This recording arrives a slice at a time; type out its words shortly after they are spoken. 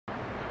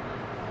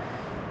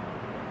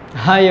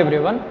Hi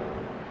everyone.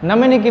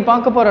 நம்ம இன்னைக்கு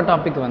பார்க்க போற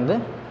டாபிக் வந்து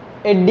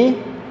எட்டி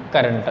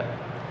கரண்ட்.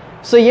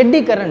 ஸோ எட்டி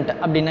கரண்ட்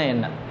அப்படின்னா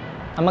என்ன?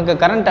 நமக்கு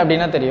கரண்ட்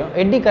அப்படின்னா தெரியும்.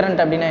 எட்டி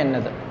கரண்ட் அப்படின்னா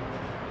என்னது?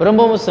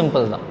 ரொம்பவும்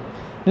சிம்பிள் தான்.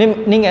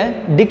 நீங்கள்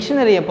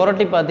டிக்ஷனரியை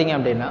புரட்டி பார்த்தீங்க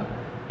அப்படின்னா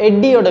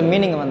எட்டியோட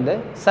மீனிங் வந்து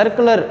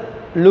சர்க்குலர்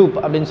லூப்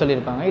அப்படின்னு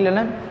சொல்லியிருப்பாங்க,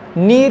 இல்லைன்னா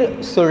நீர்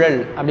சுழல்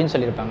அப்படின்னு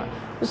சொல்லியிருப்பாங்க.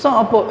 ஸோ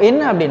அப்போது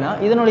என்ன அப்படின்னா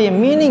இதனுடைய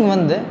மீனிங்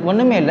வந்து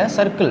ஒன்றுமே இல்லை,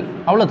 சர்க்கிள்,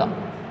 அவ்வளோதான்.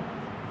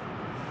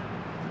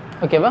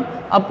 ஓகேவா?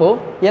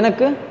 அப்போது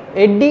எனக்கு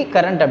எட்டி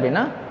கரண்ட்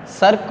அப்படின்னா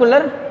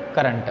சர்க்குலர்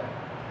கரண்ட்.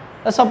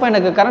 ஸோ அப்போ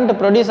எனக்கு கரண்ட்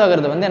ப்ரொடியூஸ்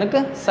ஆகிறது வந்து எனக்கு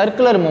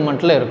சர்க்குலர்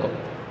மூமெண்ட்டில் இருக்கும்.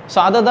 ஸோ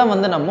அதை தான்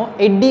வந்து நம்ம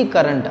எட்டி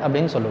கரண்ட்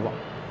அப்படின்னு சொல்லுவோம்.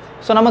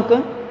 ஸோ நமக்கு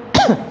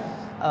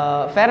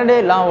ஃபேரடே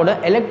லாவோட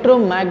எலக்ட்ரோ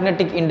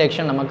மேக்னெட்டிக்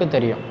இண்டக்ஷன் நமக்கு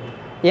தெரியும்.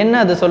 என்ன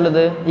அது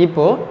சொல்லுது?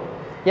 இப்போது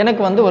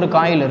எனக்கு வந்து ஒரு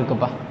காயில்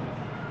இருக்குப்பா.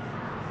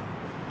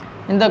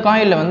 இந்த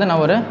காயிலில் வந்து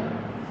நான் ஒரு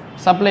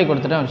சப்ளை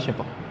கொடுத்துட்டேன்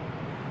வச்சுப்போம்.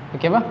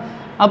 ஓகேவா?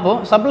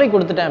 அப்போது சப்ளை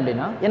கொடுத்துட்டேன்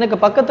அப்படின்னா எனக்கு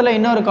பக்கத்தில்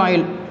இன்னொரு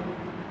காயில்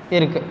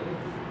இருக்குது.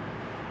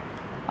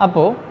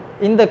 அப்போது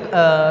இந்த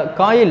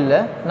காயிலில்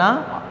நான்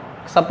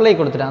சப்ளை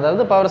கொடுத்துட்டேன்,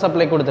 அதாவது பவர்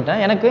சப்ளை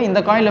கொடுத்துட்டேன். எனக்கு இந்த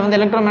காயிலில் வந்து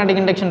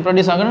எலக்ட்ரோமேட்டிக் இண்டக்ஷன்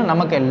ப்ரொடியூஸ் ஆகணும்னு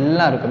நமக்கு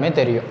எல்லாருக்குமே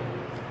தெரியும்,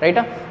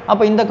 ரைட்டா?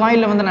 அப்போ இந்த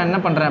காயிலில் வந்து நான் என்ன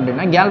பண்ணுறேன்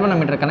அப்படின்னா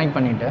கேல்வனோமீட்டரை கனெக்ட்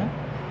பண்ணிவிட்டு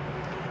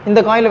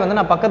இந்த காயிலை வந்து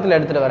நான் பக்கத்தில்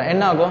எடுத்துகிட்டு வரேன்.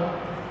 என்ன ஆகும்?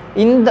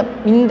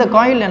 இந்த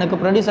காயில் எனக்கு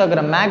ப்ரொடியூஸ்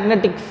ஆகிற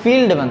மேக்னெட்டிக்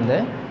ஃபீல்டு வந்து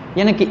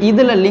எனக்கு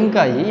இதில் லிங்க்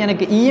ஆகி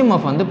எனக்கு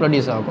இஎம்எஃப் வந்து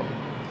ப்ரொடியூஸ் ஆகும்.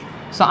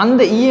 ஸோ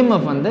அந்த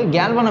இஎம்எஃப் வந்து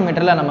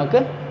கேல்வனோமீட்டரில்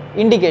நமக்கு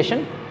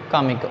இண்டிகேஷன்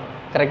காமிக்கும்,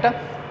 கரெக்டாக?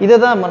 இதை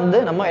தான் வந்து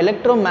நம்ம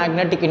எலக்ட்ரோ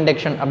மேக்னெட்டிக்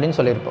இண்டக்ஷன் அப்படின்னு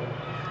சொல்லியிருப்போம்.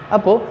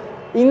 அப்போது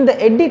இந்த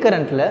எட்டி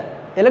கரண்ட்டில்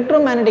எலக்ட்ரோ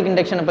மேக்னெட்டிக்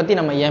இண்டக்ஷனை பற்றி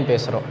நம்ம ஏன்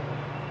பேசுகிறோம்?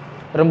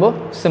 ரொம்ப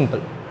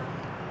சிம்பிள்.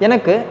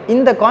 எனக்கு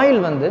இந்த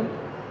காயில் வந்து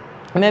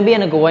மேபி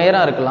எனக்கு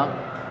ஒயராக இருக்கலாம்,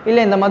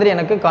 இல்லை இந்த மாதிரி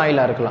எனக்கு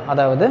காயிலாக இருக்கலாம்.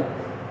 அதாவது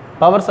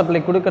பவர்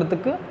சப்ளை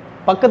கொடுக்கறதுக்கு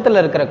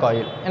பக்கத்தில் இருக்கிற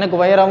காயில் எனக்கு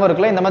ஒயராகவும்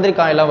இருக்கலாம், இந்த மாதிரி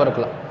காயிலாகவும்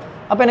இருக்கலாம்.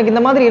 அப்போ எனக்கு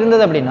இந்த மாதிரி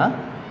இருந்தது அப்படின்னா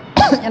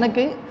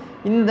எனக்கு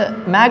இந்த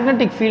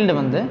மேக்னெட்டிக் ஃபீல்டு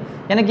வந்து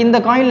எனக்கு இந்த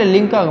காயிலில்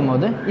லிங்க்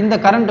ஆகும்போது இந்த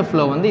கரண்ட்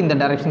ஃப்ளோ வந்து இந்த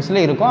டைரெக்ஷன்ஸில்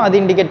இருக்கும். அது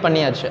இண்டிகேட்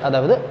பண்ணியாச்சு,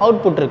 அதாவது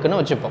அவுட்புட் இருக்குன்னு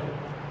வச்சுப்போம்.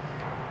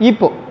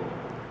 இப்போது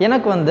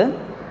எனக்கு வந்து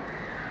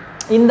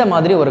இந்த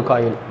மாதிரி ஒரு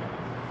காயில்,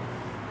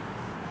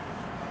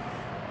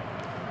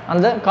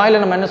 அந்த காயிலை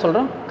நம்ம என்ன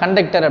சொல்கிறோம்?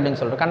 கண்டக்டர்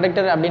அப்படின்னு சொல்கிறோம்.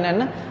 கண்டக்டர் அப்படின்னா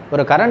என்ன?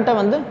 ஒரு கரண்ட்டை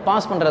வந்து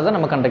பாஸ் பண்ணுறத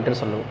நம்ம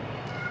கண்டக்டர் சொல்லுவோம்.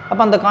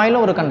 அப்போ அந்த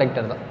காயிலும் ஒரு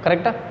கண்டக்டர் தான்,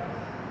 கரெக்டாக?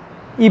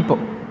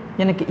 இப்போது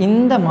எனக்கு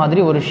இந்த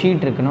மாதிரி ஒரு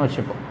ஷீட் இருக்குன்னு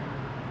வச்சுப்போம்.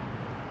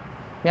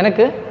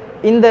 எனக்கு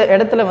இந்த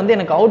இடத்துல வந்து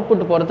எனக்கு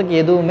அவுட்புட் போகிறதுக்கு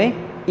எதுவுமே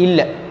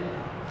இல்லை.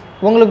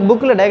 உங்களுக்கு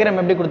புக்கில் டயக்ராம்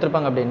எப்படி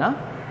கொடுத்துருப்பாங்க அப்படின்னா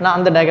நான்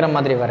அந்த டயக்ராம்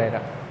மாதிரி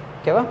வரைகிறேன்,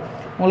 ஓகேவா?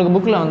 உங்களுக்கு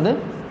புக்கில் வந்து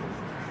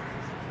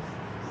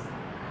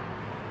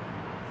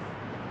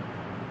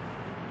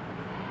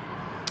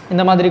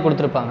இந்த மாதிரி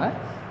கொடுத்துருப்பாங்க.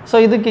 ஸோ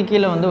இதுக்கு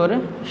கீழே வந்து ஒரு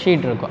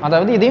ஷீட் இருக்கும்,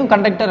 அதாவது இதையும்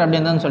கண்டக்டர்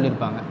அப்படின்னு தான்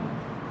சொல்லியிருப்பாங்க.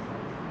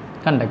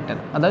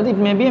 கண்டக்டர் அதாவது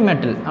it may be a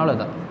metal,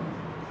 அவ்வளோதான்.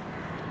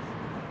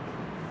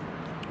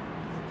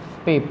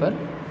 Paper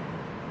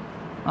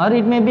R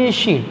it may be a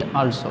sheet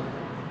also.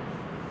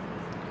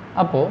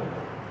 அப்போது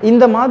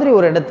இந்த மாதிரி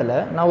ஒரு இடத்துல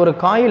நான் ஒரு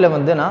காயிலை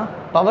வந்து நான்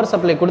பவர்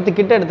சப்ளை கொடுத்து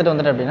கிட்ட எடுத்துகிட்டு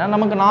வந்துட்டேன் அப்படின்னா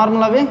நமக்கு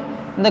நார்மலாகவே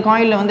இந்த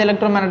காயிலில் வந்து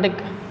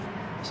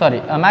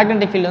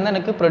மேக்னெட்டிக் ஃபீல்டு வந்து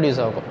எனக்கு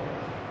ப்ரொடியூஸ் ஆகும்.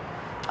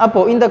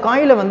 அப்போது இந்த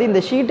காயிலை வந்து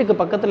இந்த ஷீட்டுக்கு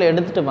பக்கத்தில்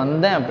எடுத்துகிட்டு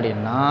வந்தேன்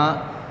அப்படின்னா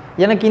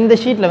எனக்கு இந்த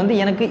ஷீட்டில் வந்து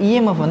எனக்கு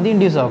இஎம்எஃப் வந்து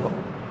இன்டியூஸ் ஆகும்,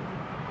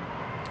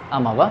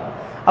 ஆமாவா?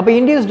 அப்போ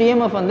இன்டியூஸ்ட்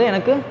இஎம்எஃப் வந்து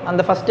எனக்கு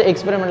அந்த ஃபஸ்ட்டு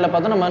எக்ஸ்பெரிமெண்ட்டில்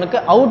பார்த்தோம் நமக்கு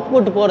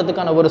அவுட்புட்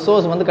போகிறதுக்கான ஒரு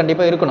சோர்ஸ் வந்து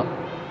கண்டிப்பாக இருக்கணும்.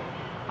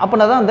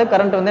 அப்படின்னா தான் அந்த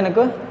கரண்ட் வந்து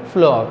எனக்கு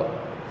ஃப்ளோ ஆகும்.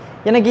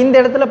 எனக்கு இந்த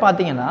இடத்துல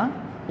பார்த்தீங்கன்னா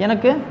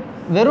எனக்கு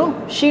வெறும்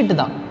ஷீட்டு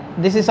தான்.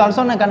 திஸ் இஸ்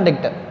ஆல்சோ நான்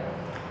கண்டக்டர்.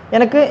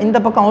 எனக்கு இந்த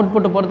பக்கம்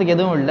அவுட்புட் போகிறதுக்கு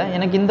எதுவும் இல்லை,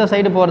 எனக்கு இந்த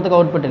சைடு போகிறதுக்கு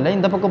அவுட்புட் இல்லை,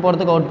 இந்த பக்கம்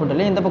போகிறதுக்கு அவுட்புட்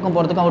இல்லை, இந்த பக்கம்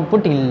போகிறதுக்கு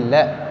அவுட்புட்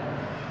இல்லை.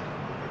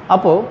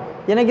 அப்போது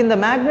எனக்கு இந்த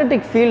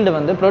மேக்னெட்டிக் ஃபீல்டு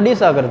வந்து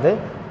ப்ரொடியூஸ் ஆகிறது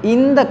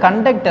இந்த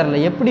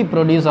கண்டக்டரில் எப்படி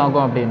ப்ரொடியூஸ்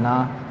ஆகும் அப்படின்னா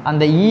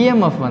அந்த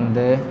இஎம்எஃப்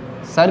வந்து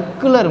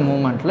சர்க்குலர்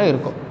மூமெண்ட்டில்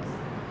இருக்கும்,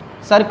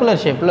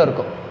 சர்க்குலர் ஷேப்பில்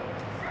இருக்கும்.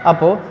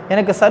 அப்போது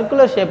எனக்கு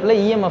சர்க்குலர் ஷேப்பில்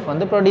இஎம்எஃப்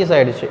வந்து ப்ரொடியூஸ்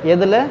ஆகிடுச்சு.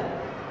 எதில்?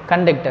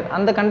 கண்டக்டர்.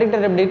 அந்த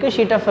கண்டக்டர் எப்படி இருக்குது?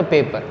 Sheet of a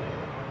paper.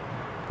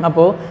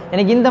 அப்போது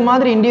எனக்கு இந்த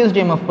மாதிரி இன்டியூஸ்ட்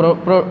இஎம்எஃப்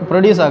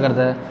ப்ரொடியூஸ்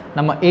ஆகிறத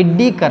நம்ம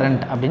எட்டி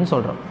கரண்ட் அப்படின்னு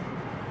சொல்கிறோம்.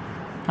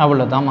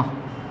 அவ்வளோதாம்மா.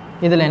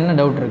 இதில் என்ன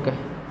டவுட் இருக்குது?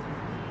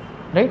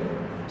 ரைட்?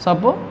 ஸோ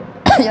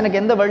அப்போது எனக்கு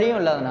எந்த வழியும்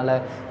இல்லாதனால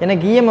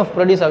எனக்கு இஎம்எஃப்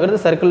ப்ரொடியூஸ் ஆகிறது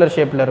சர்க்குலர்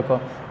ஷேப்பில்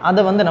இருக்கும்.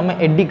 அதை வந்து நம்ம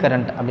எட்டி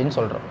கரண்ட் அப்படின்னு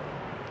சொல்கிறோம்.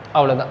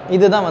 அவ்வளோதான்.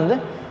 இதுதான் வந்து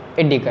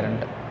எட்டி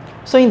கரண்ட்.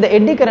 ஸோ இந்த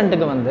எட்டி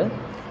கரண்ட்டுக்கு வந்து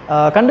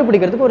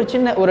கண்டுபிடிக்கிறதுக்கு ஒரு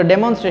சின்ன ஒரு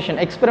டெமான்ஸ்ட்ரேஷன்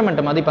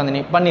எக்ஸ்பெரிமெண்ட் மாதிரி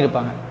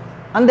பண்ணியிருப்பாங்க.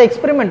 அந்த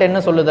எக்ஸ்பெரிமெண்ட் என்ன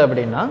சொல்லுது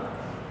அப்படின்னா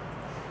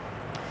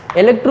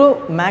எலக்ட்ரோ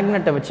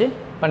மேக்னெட்டை வச்சு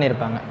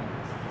பண்ணியிருப்பாங்க.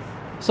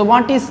 So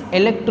what is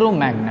electro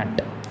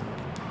magnet?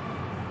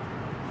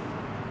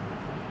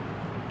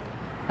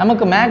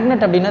 நமக்கு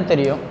மேக்னெட் அப்படின்னா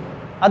தெரியும்,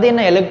 அது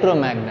என்ன எலக்ட்ரோ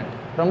மேக்னெட்?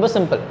 ரொம்ப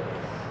சிம்பிள்.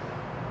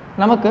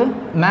 நமக்கு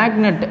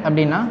மேக்னெட்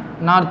அப்படின்னா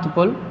நார்த்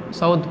போல்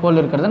சவுத் போல்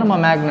இருக்கிறது நம்ம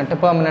மேக்னெட்,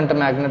 பெர்மனெண்ட்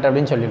மேக்னெட்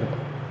அப்படின்னு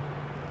சொல்லியிருக்கோம்.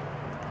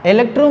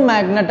 எலக்ட்ரோ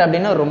மேக்னெட்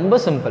அப்படின்னா ரொம்ப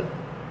சிம்பிள்.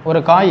 ஒரு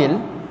காயில்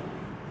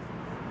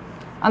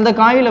அந்த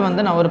காயிலை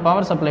வந்து நான் ஒரு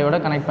பவர் சப்ளையோட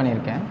கனெக்ட்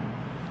பண்ணியிருக்கேன்.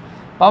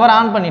 பவர்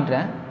ஆன்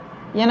பண்ணிட்டேன்.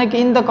 எனக்கு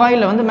இந்த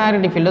காயிலில் வந்து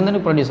மேக்னெட்டிக் ஃபீல்டு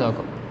வந்து ப்ரொடியூஸ்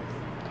ஆகும்.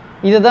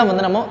 இதுதான்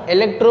வந்து நம்ம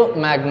எலக்ட்ரோ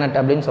மேக்னெட்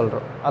அப்படின்னு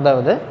சொல்கிறோம்.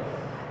 அதாவது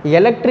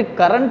எலக்ட்ரிக்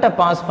கரண்ட்டை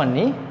பாஸ்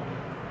பண்ணி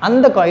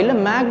அந்த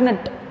காயிலில்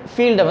மேக்னெட்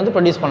ஃபீல்டை வந்து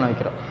ப்ரொடியூஸ் பண்ண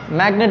வைக்கிறோம்,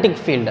 மேக்னெட்டிக்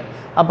ஃபீல்டு.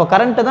 அப்போ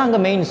கரண்ட்டு தான்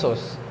அங்கே மெயின்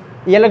சோர்ஸ்.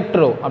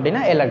 எலக்ட்ரோ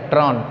அப்படின்னா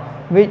electron.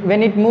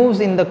 when it moves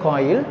in the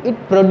coil it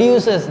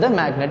produces the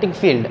magnetic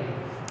field.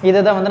 இதை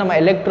தான் வந்து நம்ம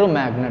எலக்ட்ரோ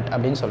மேக்னெட்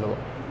அப்படின்னு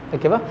சொல்லுவோம்.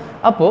 ஓகேவா?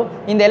 அப்போது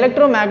இந்த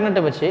எலக்ட்ரோ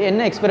மேக்னெட்டை வச்சு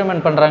என்ன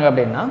எக்ஸ்பெரிமெண்ட் பண்ணுறாங்க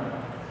அப்படின்னா,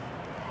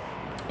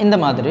 இந்த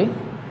மாதிரி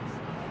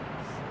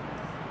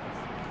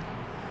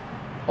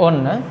 1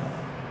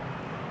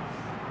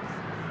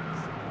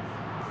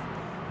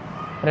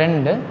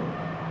 2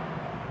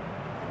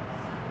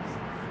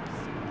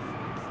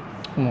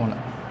 3.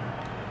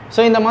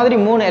 ஸோ இந்த மாதிரி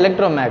 3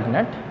 எலக்ட்ரோ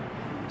மேக்னெட்.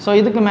 ஸோ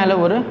இதுக்கு மேலே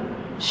ஒரு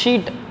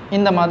ஷீட்,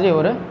 இந்த மாதிரி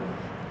ஒரு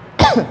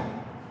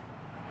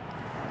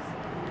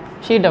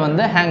ஷீட்டை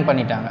வந்து ஹேங்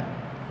பண்ணிட்டாங்க.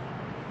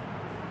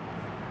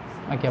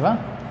 ஓகேவா?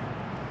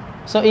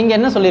 ஸோ இங்கே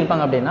என்ன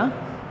சொல்லியிருப்பாங்க அப்படின்னா,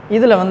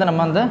 இதில் வந்து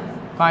நம்ம அந்த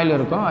காயில்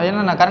இருக்கும்,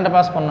 ஏன்னா நான் கரண்ட்டை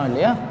பாஸ் பண்ணோம்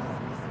இல்லையா.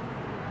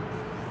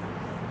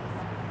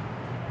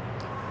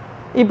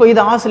 இப்போ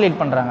இதை ஆசிலேட்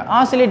பண்ணுறாங்க.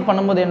 ஆசிலேட்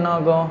பண்ணும்போது என்ன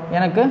ஆகும்,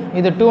 எனக்கு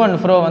இது டு அண்ட்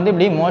ஃப்ரோ வந்து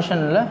இப்படி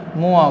மோஷனில்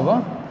மூவ்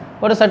ஆகும்.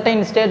 ஒரு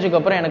சர்டைன் ஸ்டேஜுக்கு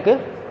அப்புறம் எனக்கு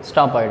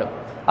ஸ்டாப் ஆகிடும்.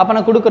 அப்போ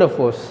நான் கொடுக்குற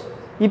ஃபோர்ஸ்.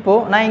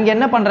 இப்போது நான் இங்கே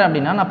என்ன பண்ணுறேன்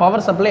அப்படின்னா, நான்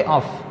power supply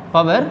of,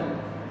 power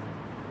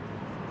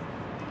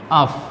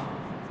of.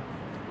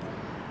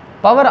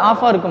 Power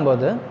ஆஃபாக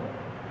இருக்கும்போது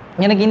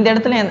எனக்கு இந்த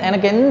இடத்துல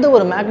எனக்கு எந்த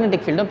ஒரு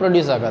மேக்னெட்டிக் ஃபீல்டும்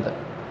ப்ரொடியூஸ் ஆகாது.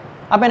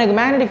 அப்போ எனக்கு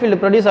மேக்னெட்டிக் ஃபீல்டு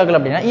ப்ரொடியூஸ் ஆகலை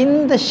அப்படின்னா,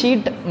 இந்த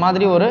ஷீட்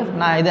மாதிரி ஒரு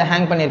நான் இதை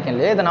ஹேங் பண்ணியிருக்கேன்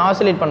இல்லையா, இதை நான்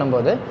ஆசிலேட்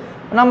பண்ணும்போது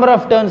நம்பர்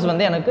ஆஃப் டர்ன்ஸ்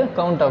வந்து எனக்கு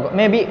கவுண்ட் ஆகும்.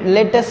 Maybe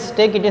latest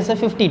take it is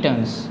 50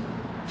 turns,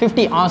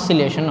 50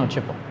 oscillation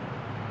வச்சுப்போம்.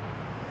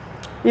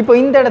 இப்போ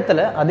இந்த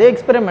இடத்துல அதே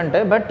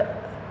எக்ஸ்பெரிமெண்ட்டு, பட்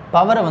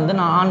பவரை வந்து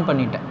நான் ஆன்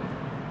பண்ணிட்டேன்.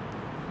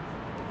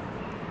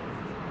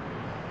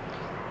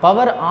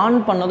 பவர் ஆன்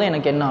பண்ணதும்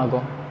எனக்கு என்ன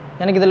ஆகும்,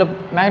 எனக்கு இதில்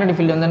மேக்னெட்டிக்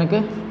ஃபீல்டு வந்து எனக்கு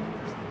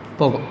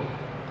போகும்.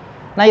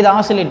 நான் இதை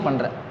ஆசிலேட்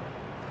பண்ணுறேன்.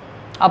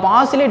 அப்போ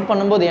ஆசிலேட்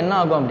பண்ணும்போது என்ன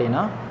ஆகும்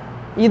அப்படின்னா,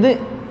 இது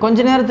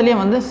கொஞ்ச நேரத்துலேயே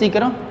வந்து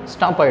சீக்கிரம்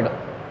ஸ்டாப் ஆகிடும்.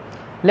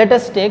 let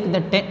us take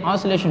the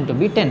oscillation to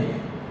be 10.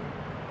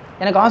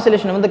 எனக்கு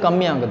ஆசிலேஷன் வந்து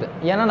கம்மியாகுது,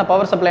 ஏன்னா நான்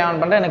பவர் சப்ளை ஆன்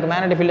பண்ணுறேன், எனக்கு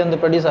மேக்னெட்டிக் ஃபீல்டு வந்து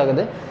ப்ரொடியூஸ்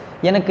ஆகுது.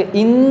 எனக்கு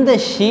இந்த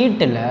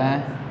ஷீட்டில்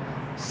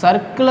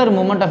சர்க்குலர்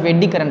மூமெண்ட் ஆஃப்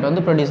எட்டி கரண்ட்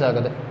வந்து ப்ரொடியூஸ்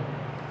ஆகுது.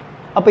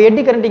 அப்போ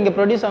எட்டி கரண்ட் இங்கே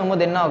ப்ரொடியூஸ்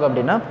ஆகும்போது என்ன ஆகும்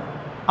அப்படின்னா,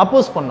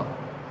 அப்போஸ் பண்ணும்.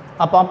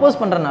 அப்போ அப்போஸ்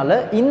பண்ணுறதுனால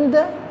இந்த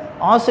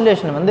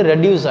ஆசிலேஷன் வந்து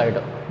ரெடியூஸ்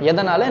ஆகிடும்.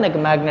 எதனால்? எனக்கு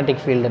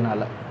மேக்னெட்டிக்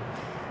ஃபீல்டுனால.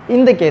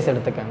 இந்த கேஸ்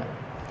எடுத்துக்கோங்க.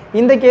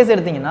 இந்த கேஸ்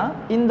எடுத்திங்கன்னா,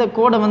 இந்த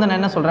கோடை வந்து நான்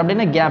என்ன சொல்கிறேன்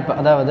அப்படின்னா கேப்,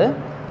 அதாவது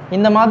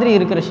இந்த மாதிரி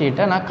இருக்கிற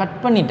ஷீட்டை நான் கட்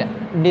பண்ணிட்டேன்.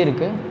 இப்படி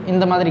இருக்குது,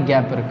 இந்த மாதிரி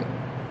கேப் இருக்குது.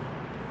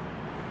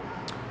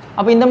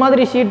 அப்போ இந்த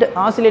மாதிரி ஷீட்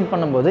ஆசிலேட்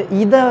பண்ணும்போது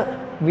இதை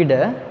விட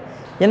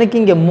எனக்கு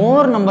இங்கே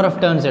மோர் நம்பர் ஆஃப்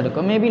டர்ன்ஸ்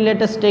எடுக்கும். Maybe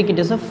latest take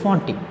it is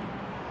 40.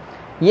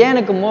 ஏன்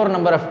எனக்கு மோர்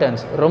நம்பர் ஆஃப்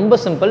டர்ன்ஸ்? ரொம்ப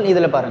சிம்பிள்.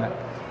 இதில் பாருங்கள்,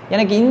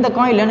 எனக்கு இந்த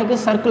காயில் எனக்கு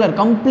சர்க்குலர்,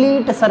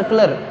 கம்ப்ளீட்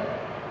சர்க்குலர்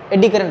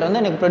எட்டி கரண்ட்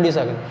வந்து எனக்கு ப்ரொடியூஸ்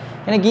ஆகுது.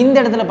 எனக்கு இந்த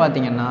இடத்துல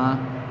பார்த்தீங்கன்னா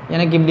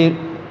எனக்கு இப்படி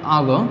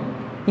ஆகும்,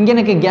 இங்கே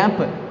எனக்கு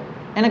கேப்பு,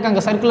 எனக்கு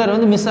அங்கே சர்க்குலர்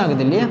வந்து மிஸ்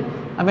ஆகுது இல்லையா.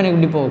 அப்போ எனக்கு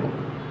இப்படி போகும்.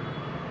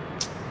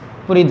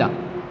 புரியுதா?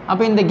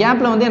 அப்போ இந்த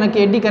கேப்பில் வந்து எனக்கு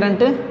எட்டி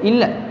கரண்ட்டு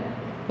இல்லை,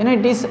 ஏன்னா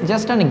it is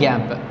just an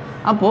gap.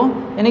 அப்போது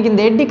எனக்கு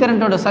இந்த எட்டி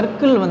கரண்ட்டோட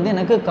சர்க்கிள் வந்து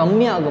எனக்கு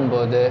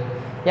கம்மியாகும்போது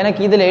எனக்கு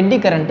இதில் எட்டி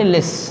கரண்ட்டு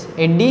லெஸ்,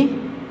 எட்டி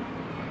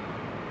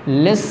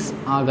லெஸ்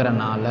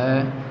ஆகிறனால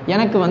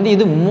எனக்கு வந்து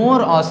இது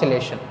மோர்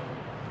ஆசிலேஷன்.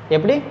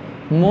 எப்படி?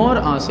 மோர்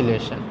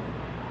ஆசிலேஷன்.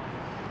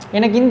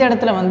 எனக்கு இந்த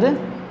இடத்துல வந்து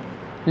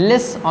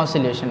லெஸ்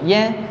ஆசிலேஷன்.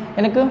 ஏன்?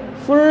 எனக்கு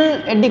ஃபுல்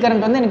எட்டி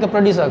கரண்ட் வந்து எனக்கு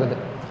ப்ரொடியூஸ் ஆகுது.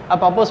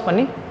 அப்போ அப்போஸ்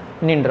பண்ணி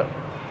நின்றோம்.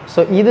 ஸோ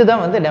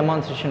இதுதான் வந்து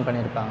டெமான்ஸ்ட்ரேஷன்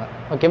பண்ணியிருப்பாங்க.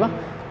 ஓகேவா?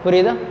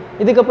 புரியுதா?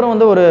 இதுக்கப்புறம்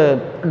வந்து ஒரு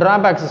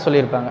ட்ராபேக்ஸ்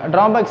சொல்லியிருப்பாங்க.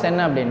 ட்ராபேக்ஸ்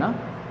என்ன அப்படின்னா,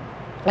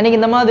 எனக்கு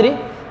இந்த மாதிரி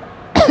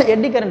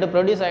எட்டி கரண்ட்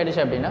ப்ரொடியூஸ்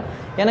ஆகிடுச்சு அப்படின்னா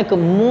எனக்கு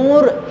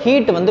மோர்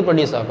ஹீட் வந்து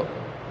ப்ரொடியூஸ் ஆகும்.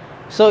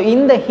 ஸோ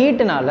இந்த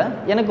ஹீட்டுனால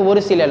எனக்கு ஒரு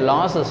சில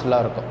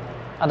லாஸஸ்லாம் இருக்கும்.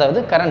 அதாவது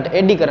கரண்ட்,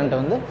 எட்டி கரண்ட்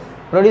வந்து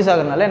ப்ரொடியூஸ்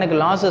ஆகிறதுனால எனக்கு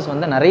லாஸஸ்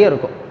வந்து நிறைய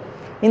இருக்கும்.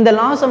 இந்த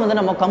லாஸை வந்து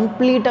நம்ம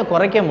கம்ப்ளீட்டாக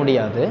குறைக்க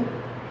முடியாது,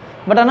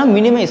 பட் ஆனால்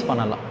மினிமைஸ்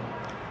பண்ணலாம்.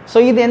 ஸோ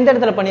இது எந்த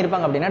இடத்துல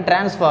பண்ணியிருப்பாங்க அப்படின்னா,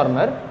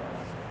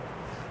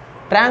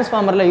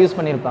 டிரான்ஸ்ஃபார்மரில் யூஸ்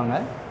பண்ணியிருப்பாங்க.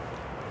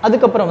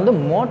 அதுக்கப்புறம் வந்து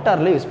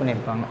மோட்டாரில் யூஸ்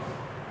பண்ணியிருப்பாங்க.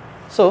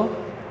 ஸோ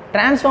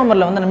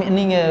டிரான்ஸ்ஃபார்மரில் வந்து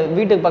நீங்கள்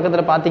வீட்டுக்கு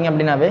பக்கத்தில் பார்த்தீங்க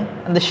அப்படின்னாவே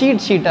அந்த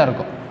ஷீட்டாக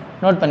இருக்கும்,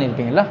 நோட்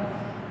பண்ணியிருப்பீங்களா?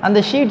 அந்த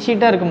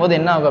ஷீட்டாக இருக்கும்போது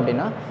என்ன ஆகும்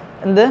அப்படின்னா,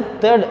 இந்த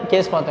தேர்ட்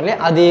கேஸ் பார்த்தோம் இல்லையா,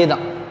 அதே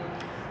தான்.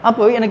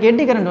 அப்போது எனக்கு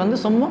எட்டி கரண்ட் வந்து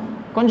சும்மா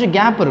கொஞ்சம்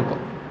கேப்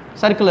இருக்கும்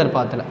சர்க்குலர்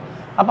பாத்தில்.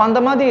 அப்போ அந்த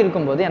மாதிரி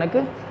இருக்கும்போது எனக்கு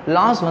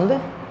லாஸ் வந்து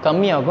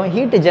கம்மியாகும்,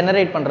 ஹீட்டு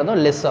ஜெனரேட் பண்ணுறதும்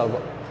லெஸ்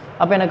ஆகும்.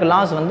 அப்போ எனக்கு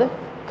லாஸ் வந்து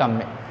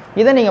கம்மி.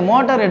 இதை நீங்கள்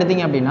மோட்டார்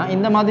எடுத்தீங்க அப்படின்னா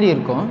இந்த மாதிரி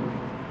இருக்கும்.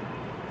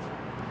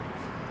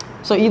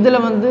 ஸோ இதில்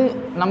வந்து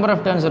நம்பர்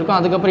ஆஃப் டர்ன்ஸ் இருக்கும்,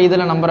 அதுக்கப்புறம்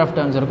இதில் நம்பர் ஆஃப்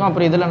டர்ன்ஸ் இருக்கும்,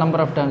 அப்புறம் இதில்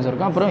நம்பர் ஆஃப் டர்ன்ஸ்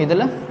இருக்கும், அப்புறம்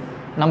இதில்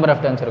நம்பர்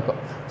ஆஃப் டர்ன்ஸ் இருக்கும்.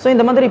 ஸோ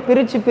இந்த மாதிரி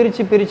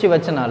பிரித்து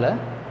வச்சனால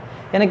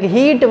எனக்கு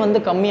ஹீட்டு வந்து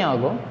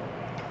கம்மியாகும்,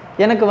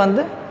 எனக்கு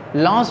வந்து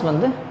லாஸ்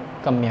வந்து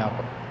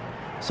கம்மியாகும்.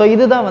 ஸோ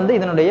இதுதான் வந்து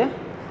இதனுடைய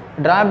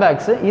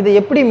டிராபேக்ஸு. இதை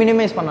எப்படி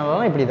மினிமைஸ்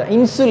பண்ணலாம்? இப்படி தான்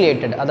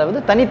இன்சுலேட்டட், அதாவது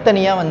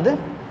தனித்தனியாக வந்து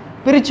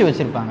பிரித்து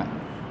வச்சுருப்பாங்க,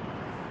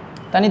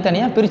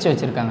 தனித்தனியாக பிரித்து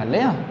வச்சுருக்காங்க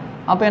இல்லையா?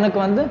 அப்போ எனக்கு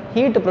வந்து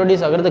ஹீட்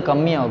ப்ரொடியூஸ் ஆகிறது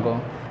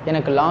கம்மியாகும்,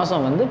 எனக்கு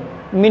லாஸும் வந்து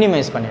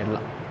மினிமைஸ்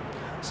பண்ணிடலாம்.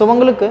 ஸோ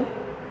உங்களுக்கு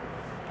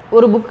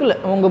ஒரு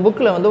உங்கள்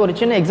புக்கில் வந்து ஒரு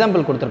சின்ன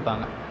எக்ஸாம்பிள்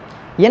கொடுத்துருப்பாங்க.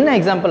 என்ன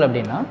எக்ஸாம்பிள்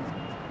அப்படின்னா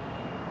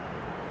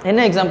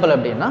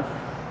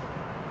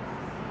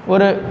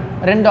ஒரு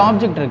 2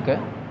 ஆப்ஜெக்ட்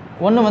இருக்குது.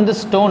 ஒன்று வந்து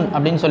ஸ்டோன்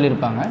அப்படின்னு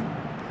சொல்லியிருப்பாங்க,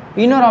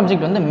 இன்னொரு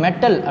ஆப்ஜெக்ட் வந்து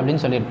மெட்டல்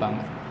அப்படின்னு சொல்லியிருப்பாங்க.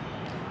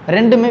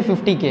 ரெண்டுமே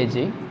 50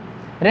 kg,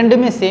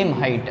 ரெண்டுமே சேம்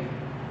ஹைட்டு.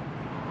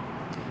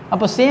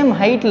 அப்போ சேம்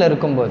ஹைட்டில்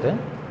இருக்கும்போது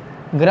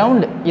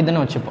கிரவுண்டு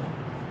இதுன்னு வச்சுப்போம்,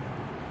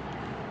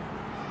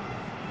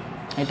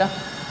 ரைட்டா?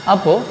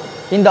 அப்போது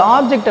இந்த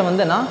ஆப்ஜெக்டை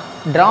வந்து நான்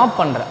ட்ராப்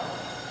பண்ணுறேன்,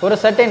 ஒரு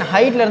சர்டைன்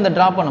ஹைட்டில் இருந்து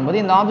ட்ராப்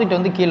பண்ணும்போது இந்த ஆப்ஜெக்ட்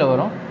வந்து கீழே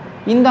வரும்,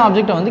 இந்த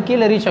ஆப்ஜெக்டை வந்து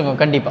கீழே ரீச் ஆகும்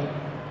கண்டிப்பாக.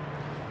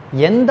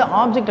 எந்த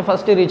ஆப்ஜெக்ட்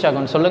ஃபஸ்ட்டு ரீச்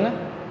ஆகும்னு சொல்லுங்கள்?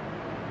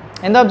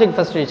 எந்த ஆப்ஜெக்ட்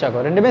ஃபஸ்ட் ரீச்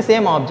ஆகும்? ரெண்டுமே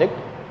சேம் ஆப்ஜெக்ட்,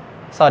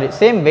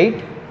 சேம்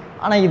வெயிட்,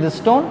 ஆனால் இது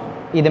ஸ்டோன்,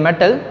 இது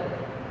metal,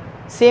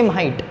 same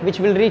height,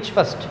 which will reach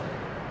first.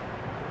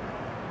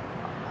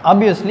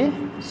 Obviously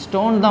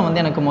stone தான்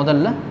வந்து எனக்கு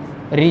முதல்ல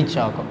ரீச்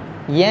ஆகும்.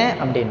 ஏன்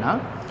அப்படின்னா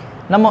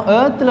நம்ம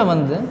ஏர்த்தில்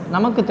வந்து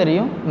நமக்கு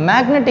தெரியும்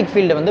மேக்னெட்டிக்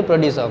ஃபீல்டு வந்து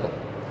ப்ரொடியூஸ் ஆகும்.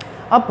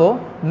 அப்போது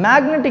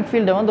மேக்னெட்டிக்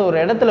ஃபீல்டை வந்து ஒரு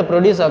இடத்துல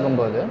ப்ரொடியூஸ்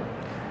ஆகும்போது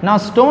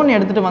நான் ஸ்டோன்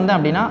எடுத்துகிட்டு வந்தேன்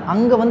அப்படின்னா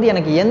அங்கே வந்து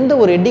எனக்கு எந்த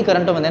ஒரு எட்டி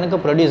கரண்ட்டும் வந்து எனக்கு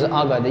ப்ரொடியூஸ்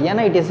ஆகாது,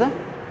 ஏன்னா it is a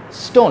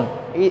stone,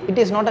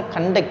 it is not a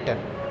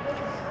conductor.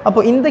 அப்போ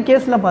இந்த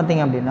கேஸில்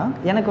பார்த்தீங்க அப்படின்னா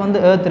எனக்கு வந்து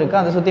எர்த்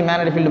இருக்குது, அதை சுற்றி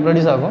மேக்னெட்டிக் ஃபீல்டு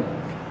ப்ரொடியூஸ் ஆகும்.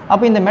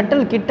 அப்போ இந்த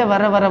மெட்டல் கிட்ட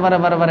வர வர வர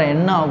வர வர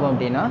என்ன ஆகும்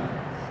அப்படின்னா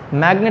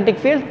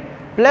magnetic field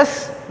plus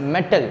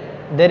metal,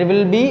 there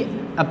will be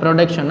a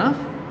production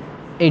of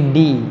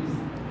எட்டி.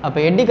 அப்போ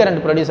எட்டி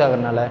கரண்ட் ப்ரொடியூஸ்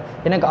ஆகிறதுனால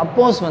எனக்கு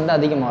அப்போஸ் வந்து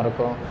அதிகமாக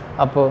இருக்கும்.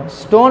 அப்போது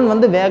ஸ்டோன்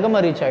வந்து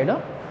வேகமாக ரீச்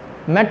ஆகிடும்,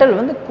 மெட்டல்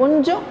வந்து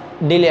கொஞ்சம்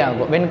டிலே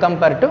ஆகும் when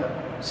compare to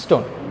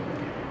stone.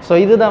 So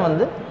இதுதான்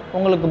வந்து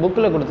உங்களுக்கு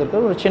புக்கில்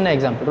கொடுத்துருக்க ஒரு சின்ன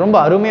எக்ஸாம்பிள், ரொம்ப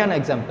அருமையான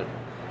எக்ஸாம்பிள்,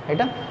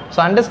 ரைட்டா? ஸோ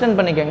அண்டர்ஸ்டாண்ட்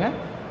பண்ணிக்கோங்க,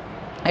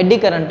 எட்டி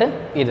கரண்ட்டு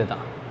இது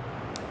தான்.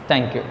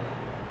 Thank you.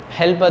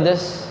 Help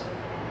others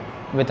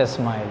with a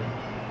smile.